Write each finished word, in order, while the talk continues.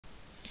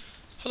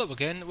Hello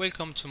again,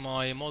 welcome to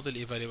my model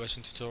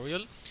evaluation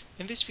tutorial.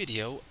 In this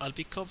video, I'll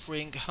be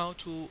covering how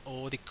to,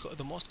 or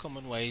the most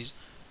common ways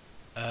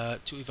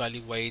to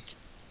evaluate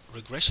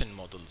regression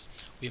models.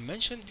 We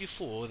mentioned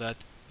before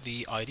that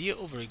the idea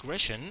of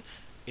regression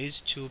is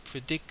to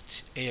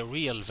predict a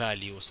real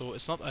value. So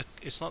it's not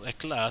a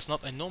class,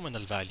 not a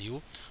nominal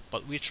value,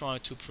 but we try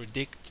to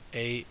predict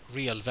a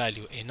real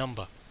value, a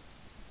number.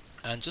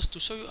 And just to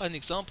show you an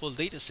example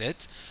data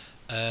set,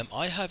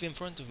 I have in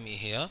front of me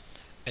here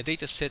a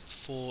data set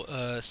for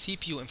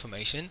CPU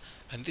information,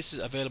 and this is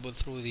available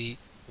through the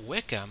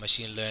Weka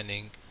machine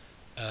learning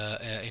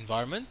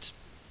environment.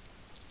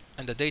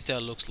 And the data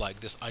looks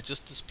like this. I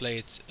just display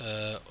it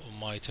on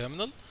my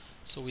terminal.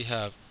 So we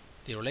have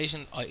the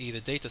relation, i.e.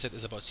 the data set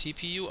is about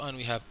CPU, and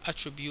we have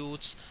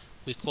attributes.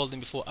 We called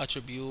them before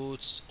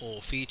attributes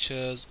or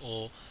features,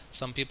 or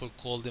some people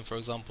call them, for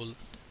example,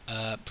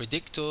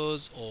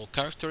 predictors or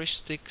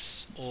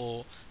characteristics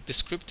or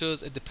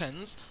descriptors. It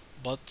depends,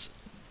 but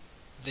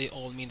they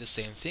all mean the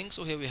same thing.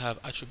 So here we have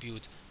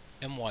attribute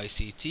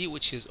myct,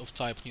 which is of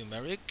type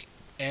numeric,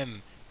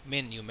 m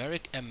min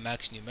numeric, m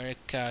max numeric,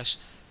 cache,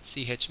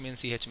 ch min,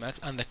 ch max,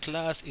 and the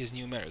class is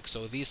numeric.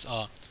 So these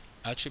are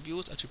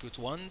attributes, attribute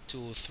 1,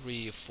 2,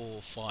 3,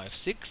 4, 5,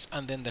 6,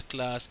 and then the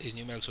class is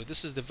numeric. So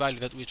this is the value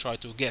that we try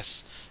to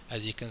guess,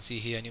 as you can see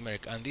here,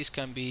 numeric. And these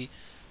can be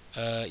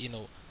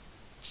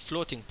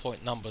floating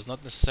point numbers,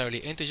 not necessarily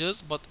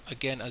integers, but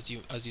again, as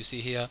you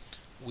see here,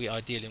 we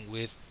are dealing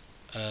with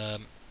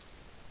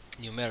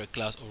numeric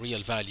class or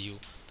real value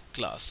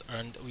class.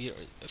 And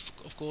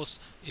of course,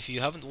 if you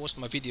haven't watched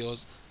my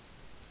videos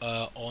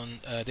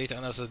on data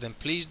analysis, then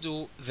please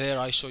do. There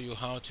I show you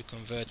how to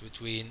convert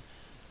between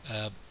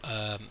uh,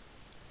 um,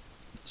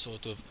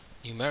 sort of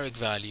numeric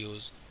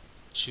values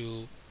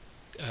to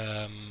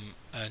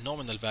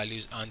nominal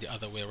values and the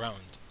other way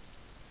around.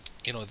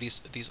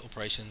 These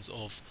operations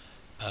of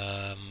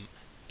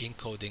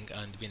encoding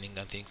and binning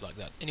and things like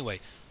that. Anyway,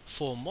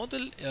 for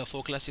model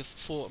for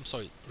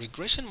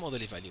regression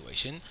model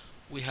evaluation,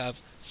 we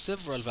have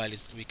several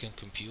values that we can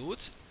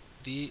compute.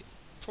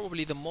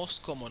 Probably the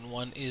most common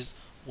one is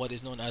what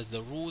is known as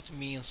the root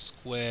mean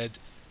squared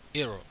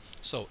error.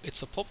 So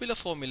it's a popular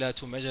formula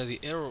to measure the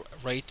error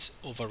rate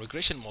of a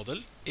regression model.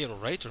 Error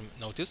rate,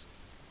 notice,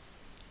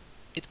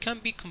 it can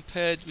be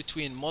compared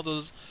between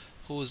models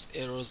whose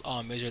errors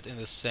are measured in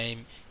the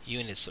same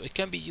units. So it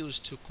can be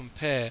used to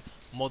compare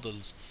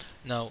models.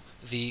 Now,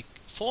 the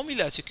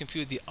formula to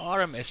compute the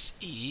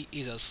RMSE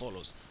is as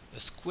follows: the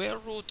square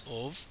root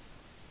of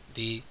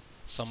the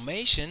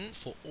summation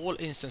for all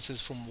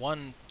instances from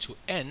 1 to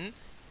n,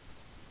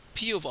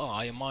 p of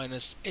I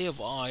minus a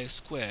of I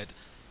squared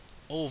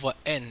over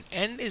n.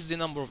 N is the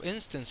number of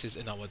instances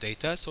in our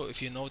data. So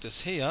if you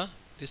notice here,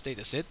 this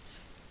data set,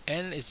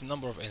 n is the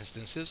number of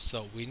instances,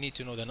 so we need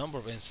to know the number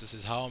of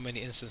instances. How many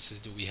instances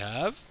do we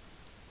have?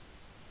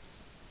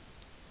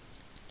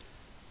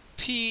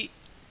 P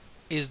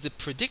is the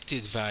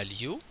predicted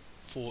value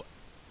for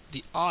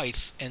the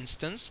ith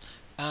instance,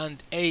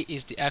 and a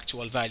is the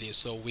actual value.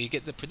 So we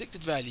get the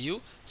predicted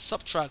value,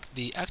 subtract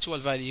the actual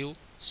value,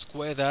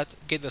 square that,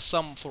 get the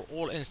sum for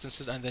all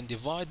instances, and then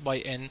divide by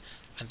n,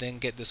 and then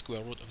get the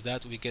square root of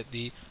that. We get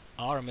the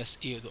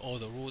RMSE, or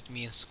the root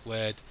mean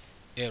squared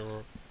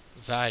error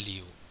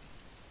value.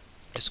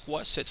 It's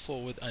quite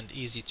straightforward and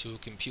easy to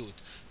compute.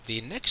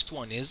 The next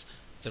one is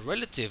the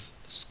relative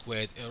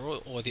squared error,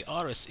 or the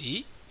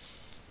RSE.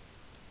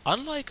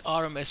 Unlike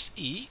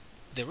RMSE,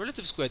 the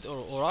relative squared error,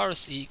 or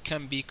RSE,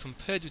 can be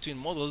compared between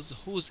models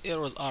whose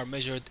errors are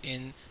measured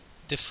in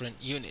different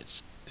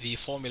units. The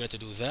formula to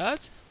do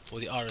that for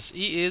the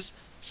RSE is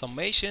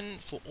summation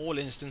for all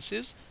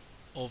instances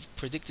of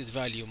predicted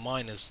value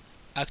minus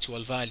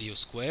actual value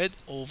squared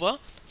over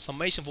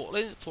summation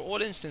for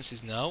all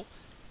instances. Now,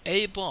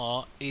 a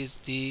bar is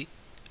the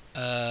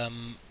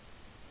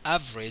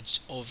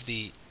average of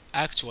the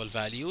actual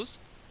values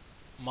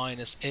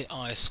minus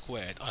AI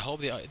squared. I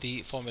hope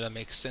the formula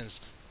makes sense.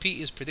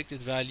 P is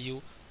predicted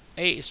value,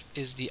 A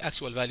is the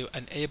actual value,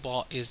 and A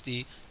bar is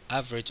the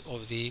average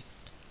of the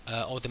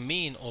or the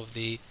mean of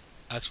the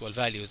actual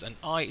values, and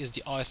I is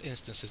the ith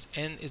instances,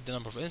 N is the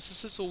number of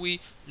instances. So we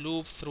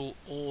loop through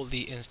all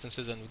the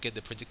instances and we get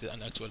the predicted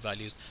and actual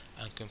values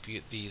and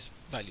compute these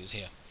values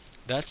here.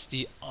 That's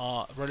the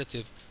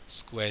relative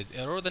squared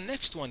error. The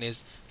next one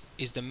is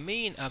the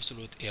mean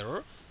absolute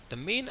error. The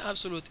mean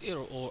absolute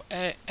error, or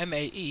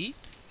MAE,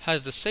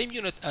 has the same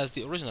unit as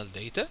the original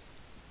data,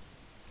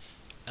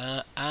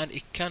 and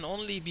it can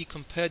only be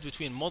compared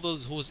between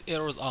models whose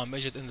errors are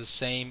measured in the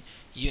same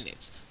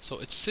units. So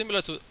it's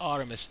similar to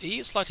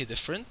RMSE, slightly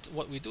different.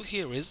 What we do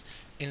here is,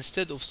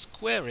 instead of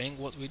squaring,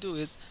 what we do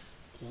is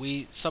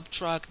we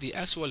subtract the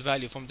actual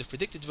value from the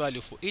predicted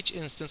value for each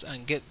instance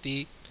and get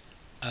the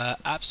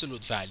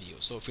absolute value.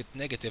 So if it's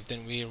negative,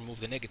 then we remove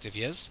the negative,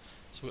 yes.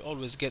 So we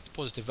always get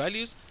positive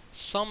values,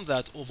 sum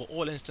that over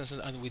all instances,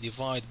 and we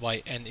divide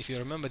by n. If you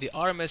remember the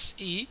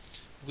RMSE,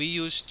 we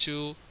used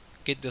to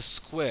get the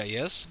square,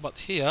 yes, but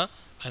here,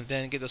 and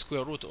then get the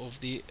square root of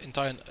the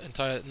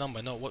entire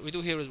number. No, what we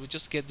do here is we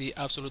just get the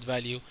absolute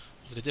value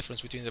of the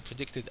difference between the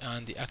predicted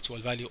and the actual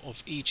value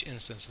of each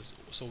instances.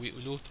 So we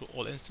loop through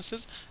all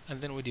instances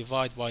and then we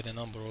divide by the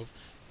number of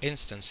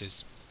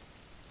instances.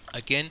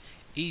 Again,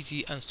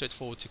 easy and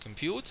straightforward to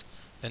compute.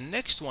 The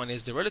next one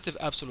is the relative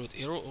absolute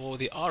error, or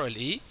the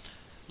RLE.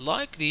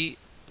 Like the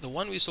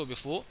one we saw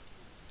before,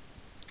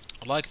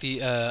 like the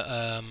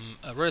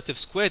relative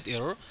squared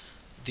error,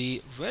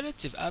 the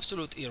relative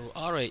absolute error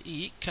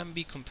RAE can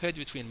be compared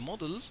between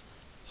models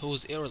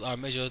whose errors are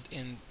measured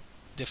in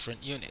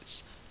different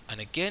units. And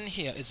again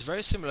here it's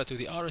very similar to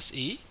the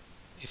RSE,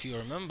 if you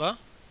remember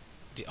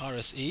the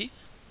RSE,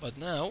 but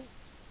now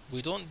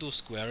we don't do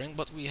squaring,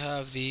 but we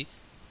have the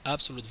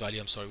absolute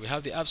value. We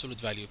have the absolute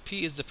value.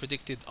 P is the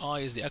predicted, I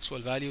is the actual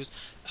values,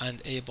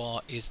 and A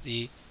bar is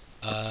the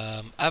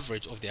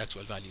average of the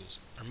actual values.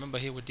 Remember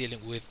here we're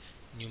dealing with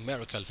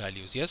numerical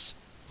values, yes,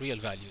 real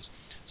values.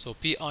 So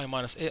Pi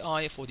minus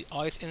Ai for the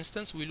ith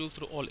instance, we loop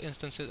through all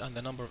instances and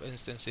the number of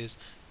instances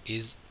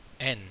is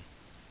n.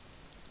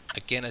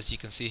 Again, as you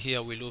can see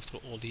here, we loop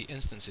through all the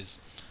instances.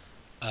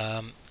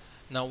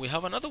 Now we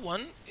have another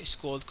one, it's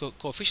called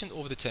coefficient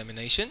of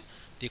determination.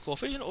 The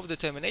coefficient of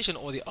determination,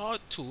 or the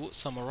R2,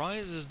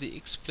 summarizes the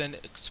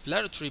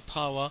explanatory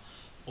power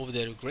of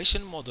the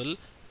regression model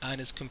and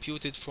is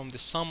computed from the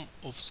sum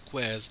of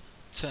squares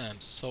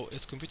terms. So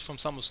it's computed from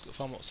sum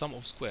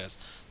of squares.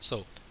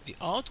 So the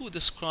R2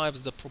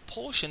 describes the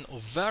proportion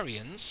of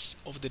variance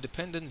of the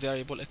dependent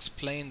variable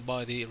explained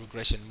by the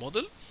regression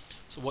model.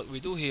 So what we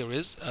do here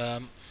is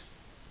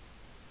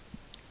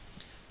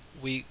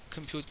we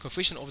compute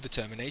coefficient of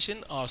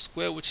determination, R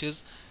square, which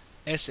is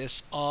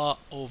SSR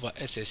over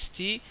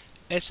SST.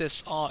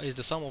 SSR is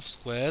the sum of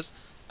squares,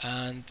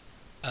 and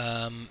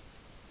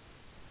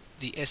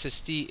the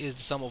SST is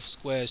the sum of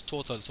squares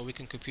total, so we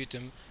can compute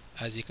them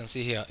as you can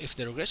see here. If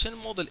the regression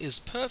model is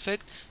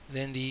perfect,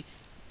 then the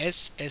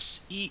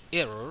SSE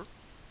error,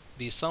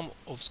 the sum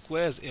of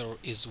squares error,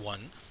 is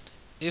 1.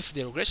 If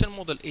the regression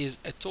model is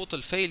a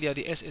total failure,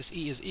 the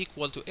SSE is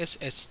equal to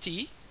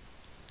SST.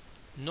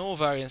 No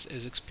variance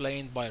is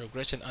explained by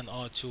regression, and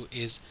R2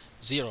 is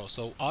 0.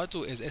 So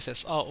R2 is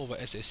SSR over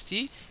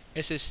SST.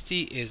 SST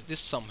is this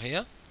sum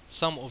here,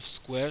 sum of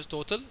squares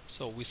total.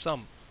 So we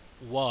sum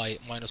y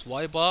minus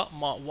y bar.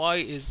 Y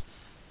is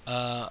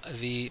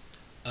the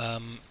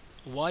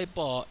y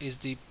bar is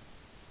the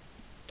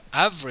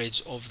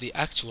average of the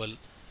actual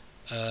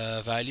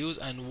values,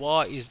 and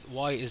y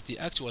is the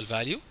actual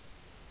value.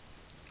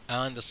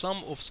 And the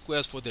sum of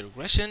squares for the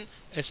regression,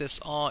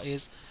 SSR,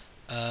 is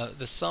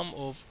the sum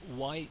of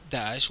y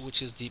dash,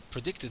 which is the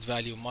predicted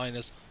value,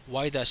 minus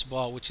y dash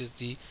bar, which is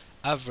the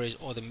average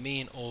or the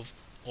mean of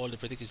all the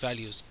predicted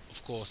values,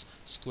 of course,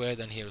 squared,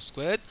 and here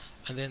squared.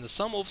 And then the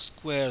sum of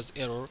squares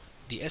error,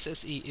 the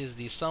SSE, is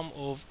the sum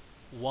of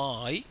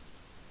y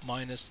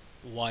minus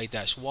y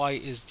dash. Y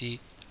is the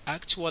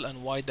actual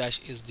and y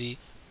dash is the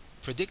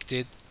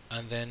predicted,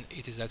 and then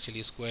it is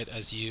actually squared,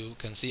 as you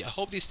can see. I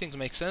hope these things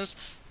make sense.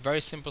 Very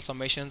simple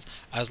summations.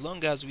 As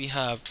long as we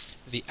have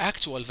the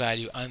actual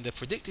value and the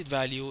predicted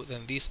value,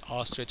 then these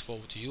are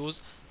straightforward to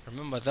use.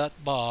 Remember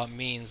that bar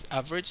means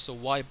average, so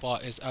y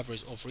bar is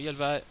average of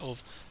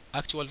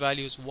actual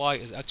values, y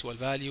is actual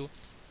value,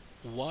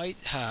 y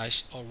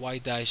hash or y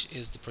dash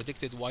is the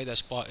predicted, y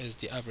dash bar is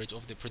the average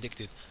of the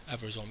predicted,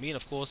 average or mean,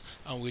 of course,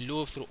 and we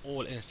loop through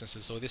all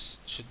instances. So this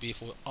should be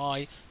for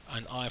I,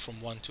 and I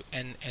from 1 to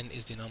n. N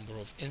is the number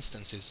of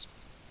instances.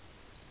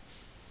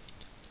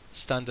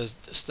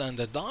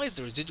 Standardized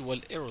residual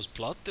errors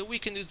plot. We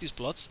can use these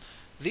plots.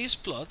 These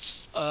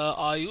plots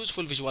are a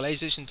useful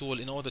visualization tool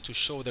in order to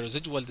show the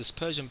residual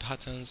dispersion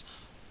patterns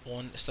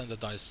on a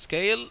standardized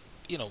scale.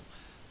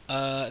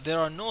 There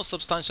are no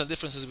substantial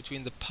differences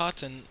between the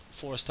pattern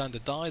for a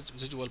standardized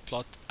residual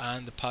plot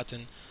and the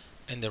pattern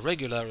in the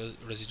regular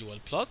residual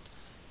plot.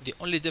 The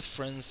only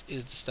difference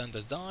is the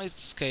standardized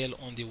scale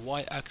on the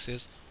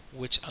y-axis,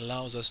 which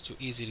allows us to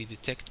easily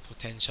detect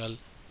potential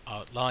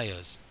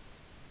outliers.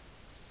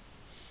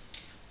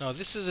 Now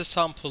this is a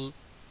sample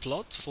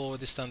plot for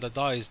the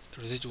standardized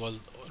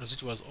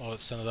residuals or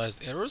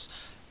standardized errors,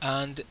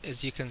 and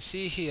as you can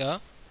see here,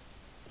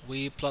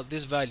 we plot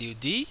this value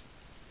d,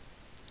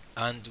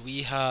 and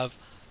we have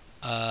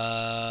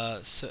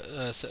as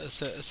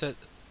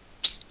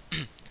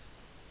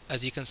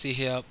you can see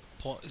here,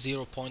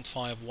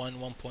 0.5, 1,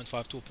 1.5,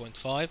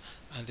 2.5,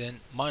 and then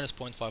minus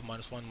 0.5,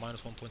 minus 1,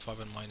 minus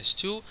 1.5, and minus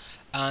 2.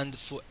 And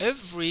for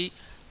every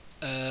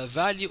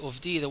value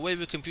of d, the way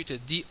we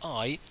computed di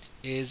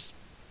is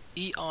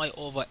ei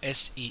over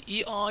se.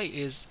 Ei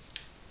is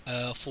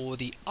for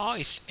the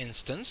ith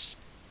instance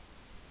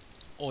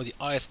or the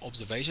ith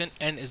observation.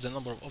 N is the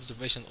number of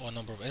observations or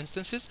number of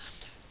instances.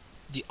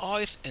 The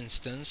ith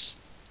instance,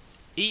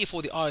 e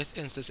for the ith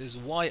instance, is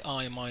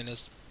yi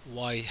minus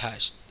y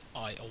hash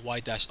I, or y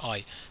dash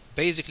I.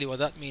 Basically what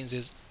that means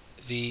is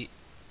the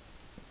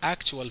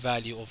actual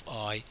value of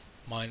I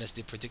minus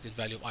the predicted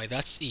value of I.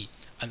 That's e.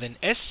 And then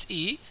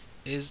se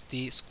is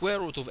the square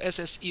root of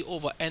SSE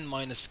over n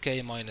minus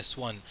k minus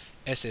 1.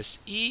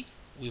 SSE,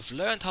 we've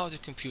learned how to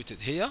compute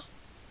it here.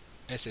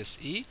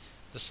 SSE,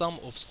 the sum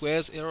of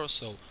squares error,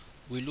 so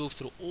we loop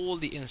through all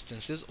the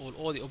instances or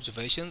all the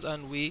observations,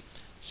 and we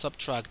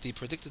subtract the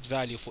predicted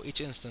value for each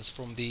instance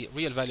from the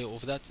real value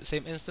of that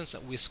same instance,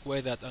 and we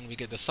square that and we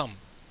get the sum.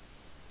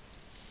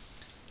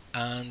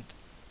 And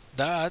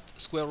that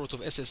square root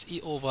of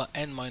SSE over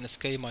n minus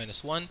k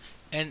minus 1.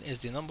 N is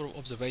the number of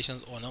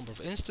observations or number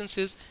of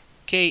instances.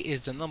 K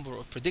is the number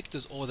of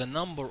predictors or the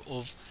number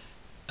of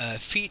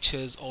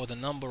features or the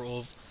number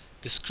of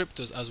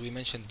descriptors, as we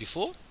mentioned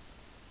before,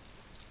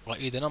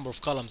 i.e. the number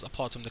of columns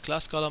apart from the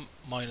class column,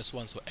 minus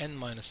 1. So n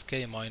minus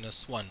k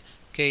minus 1.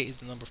 K is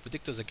the number of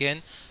predictors.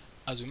 Again,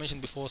 as we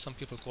mentioned before, some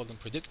people call them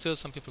predictors,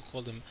 some people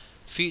call them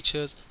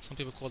features, some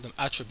people call them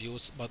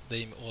attributes, but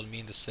they all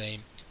mean the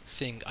same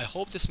thing. I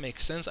hope this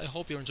makes sense. I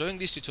hope you're enjoying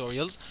these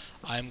tutorials.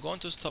 I'm going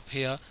to stop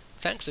here.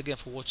 Thanks again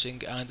for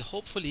watching, and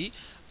hopefully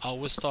I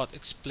will start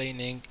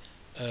explaining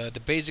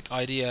the basic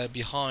idea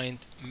behind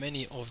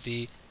many of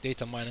the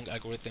data mining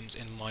algorithms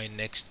in my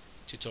next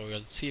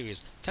tutorial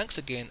series. Thanks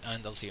again,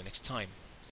 and I'll see you next time.